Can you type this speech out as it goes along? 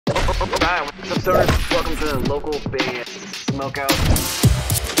Alright, what's up, stoners? Welcome to the local band Smokeout.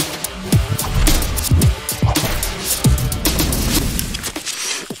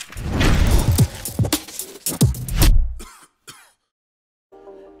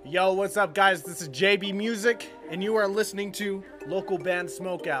 Yo, what's up, guys? This is JB Music, and you are listening to local band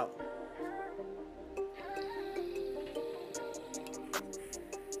Smokeout.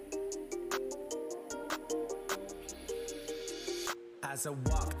 As I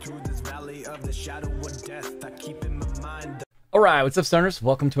walk through this valley of the shadow of death, I keep in my mind. Alright, what's up, stoners?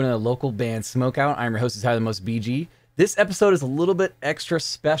 Welcome to another local band Smokeout. I'm your host, Tyler the Most BG. This episode is a little bit extra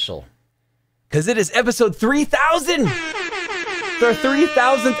special because it is episode 3000! It's our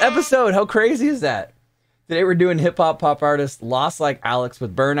 3000th episode! How crazy is that? Today we're doing hip-hop pop artist Lost Like Alex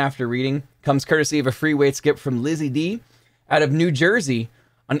with Burn After Reading. Comes courtesy of a free weight skip from Lizzie D out of New Jersey.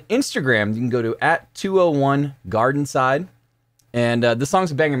 On Instagram, you can go to @201gardenside. And this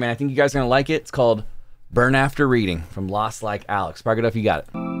song's a banger, man. I think you guys are going to like it. It's called Burn After Reading from Lost Like Alex. Spark it up if you got it.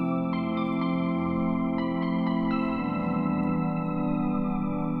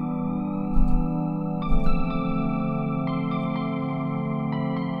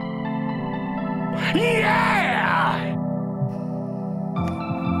 Yeah!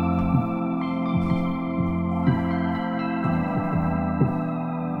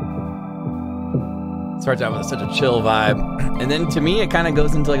 Starts out with such a chill vibe. And then to me, it kind of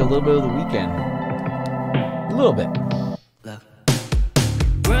goes into like a little bit of the weekend. A little bit.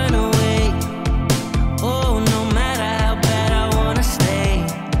 Run away. Oh, no matter how bad I wanna stay.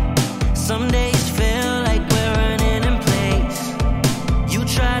 Some days feel like we're running in place. You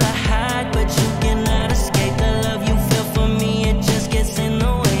try to hide, but you cannot escape. The love you feel for me, it just gets in the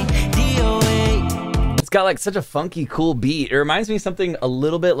way. DOA. It's got like such a funky, cool beat. It reminds me of something a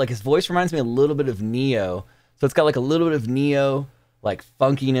little bit, like his voice reminds me a little bit of Neo. So it's got like a little bit of Neo, like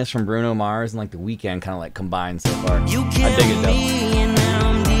funkiness from Bruno Mars, and like The Weeknd kind of like combined so far. You I killed dig it though. me and now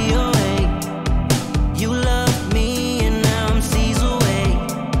I'm DOA. You love me and now I'm seas away.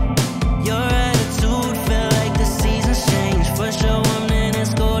 Your attitude felt like the seasons change. For sure I'm in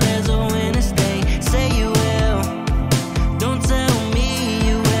it's cold as a winter's day. Say you will. Don't tell me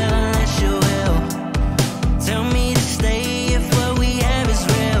you will unless you will. Tell me to stay if what we have is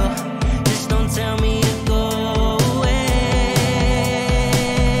real. Just don't tell me to go.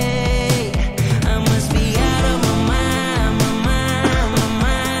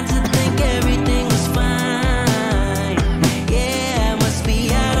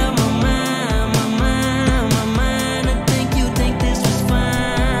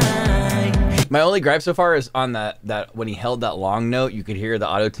 My only gripe so far is on that when he held that long note, you could hear the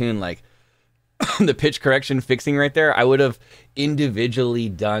auto-tune, like the pitch correction fixing right there. I would have individually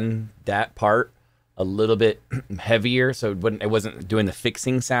done that part a little bit heavier so it wasn't doing the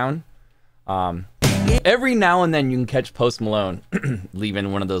fixing sound. Every now and then you can catch Post Malone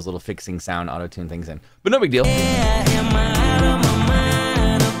leaving one of those little fixing sound auto-tune things in, but no big deal.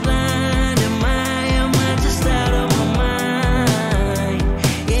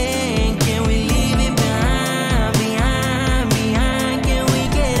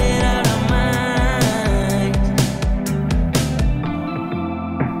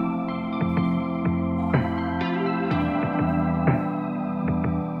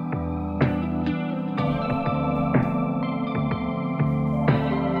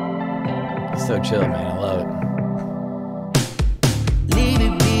 So chill, man. I love it. Leave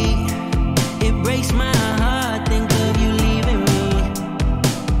it be. It breaks my heart. Think of you leaving me.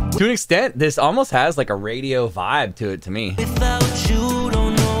 To an extent, this almost has like a radio vibe to it to me. Without you,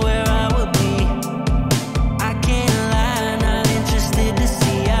 don't know where I would be. I can't lie, not interested to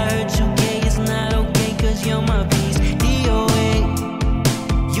see. I heard you gay, it's not okay, cause you're my piece. DOA.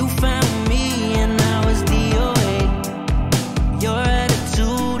 You found me and I was DOA. Your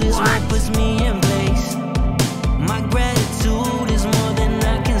attitude is what puts me in place. My gratitude is more than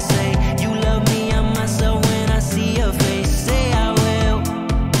I can say. You love me, I'm myself when I see your face. Say I will.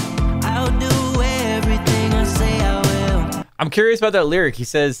 I'll do everything I say I will. I'm curious about that lyric. He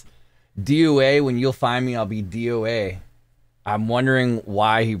says, DOA, when you'll find me, I'll be DOA. I'm wondering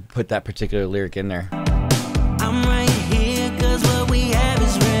why he put that particular lyric in there. I'm right here cause what we have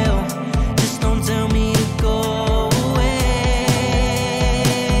is real. Just don't tell me to go away.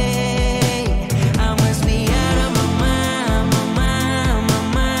 I must be out of my mind, my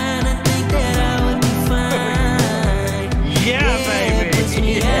mind. I think that I would be fine. Yeah, baby. Puts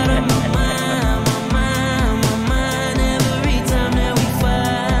me out of my mind, my mind. Every time that we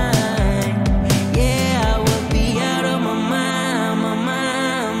fight. Yeah, I would be out of my mind, my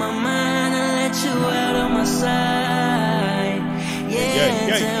mind. I let you out.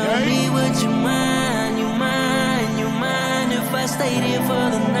 would you mind, you mind if I stayed here for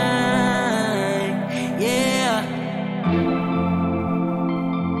the night? Yeah.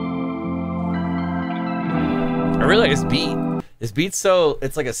 I really like this beat. This beat's so,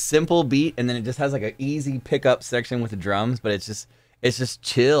 it's like a simple beat, and then it just has like an easy pickup section with the drums, but it's just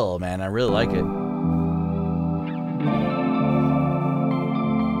chill, man. I really like it.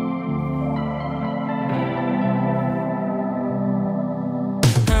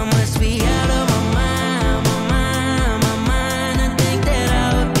 I must be out of my mind, my mind to think that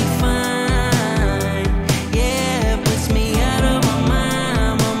I would be fine. Yeah, it puts me out of my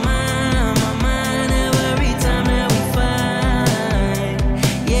mind, my mind every time that we fight.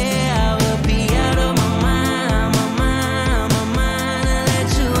 Yeah, I would be out of my mind, my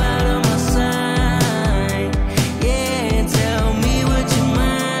mind to let you out of my sight. Yeah, tell me would you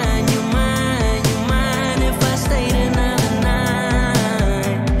mind, you mind if I stayed another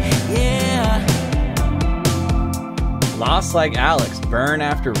night? Yeah. Lost Like Alex, Burn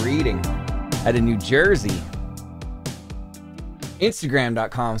After Reading, out of New Jersey.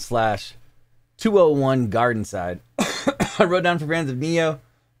 Instagram.com/201 Gardenside. I wrote down for fans of Neo,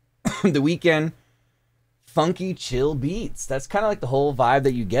 The Weeknd, funky, chill beats. That's kind of like the whole vibe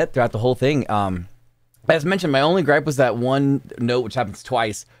that you get throughout the whole thing. As mentioned, my only gripe was that one note, which happens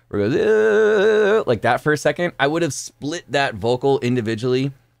twice, where it goes like that for a second. I would have split that vocal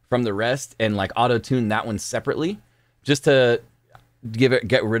individually from the rest and like auto-tune that one separately, just to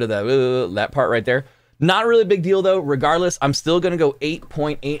get rid of that part right there. Not really a big deal though. Regardless, I'm still gonna go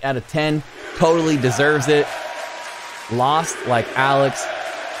 8.8 out of 10. Totally deserves it. Lost Like Alex,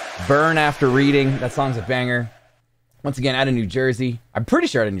 Burn After Reading. That song's a banger. Once again, out of New Jersey. I'm pretty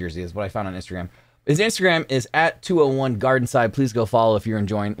sure out of New Jersey is what I found on Instagram. His Instagram is at 201 Gardenside. Please go follow if you're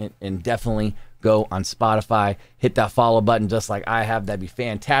enjoying it, and definitely go on Spotify. Hit that follow button just like I have. That'd be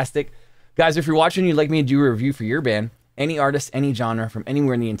fantastic. Guys, if you're watching, you'd like me to do a review for your band, any artist, any genre, from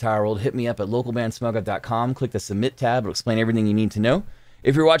anywhere in the entire world, hit me up at localbandsmokeout.com. Click the submit tab. It'll explain everything you need to know.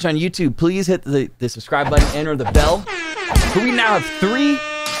 If you're watching on YouTube, please hit the subscribe button and or the bell. So we now have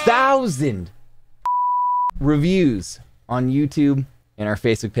 3,000 reviews on YouTube and our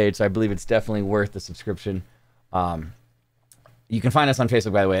Facebook page, so I believe it's definitely worth the subscription. You can find us on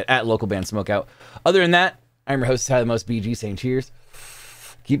Facebook, by the way, at Local Band Smokeout. Other than that, I'm your host, Tyler the Most BG, saying cheers.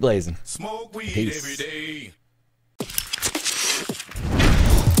 Keep blazing. Smoke weed Peace. every day.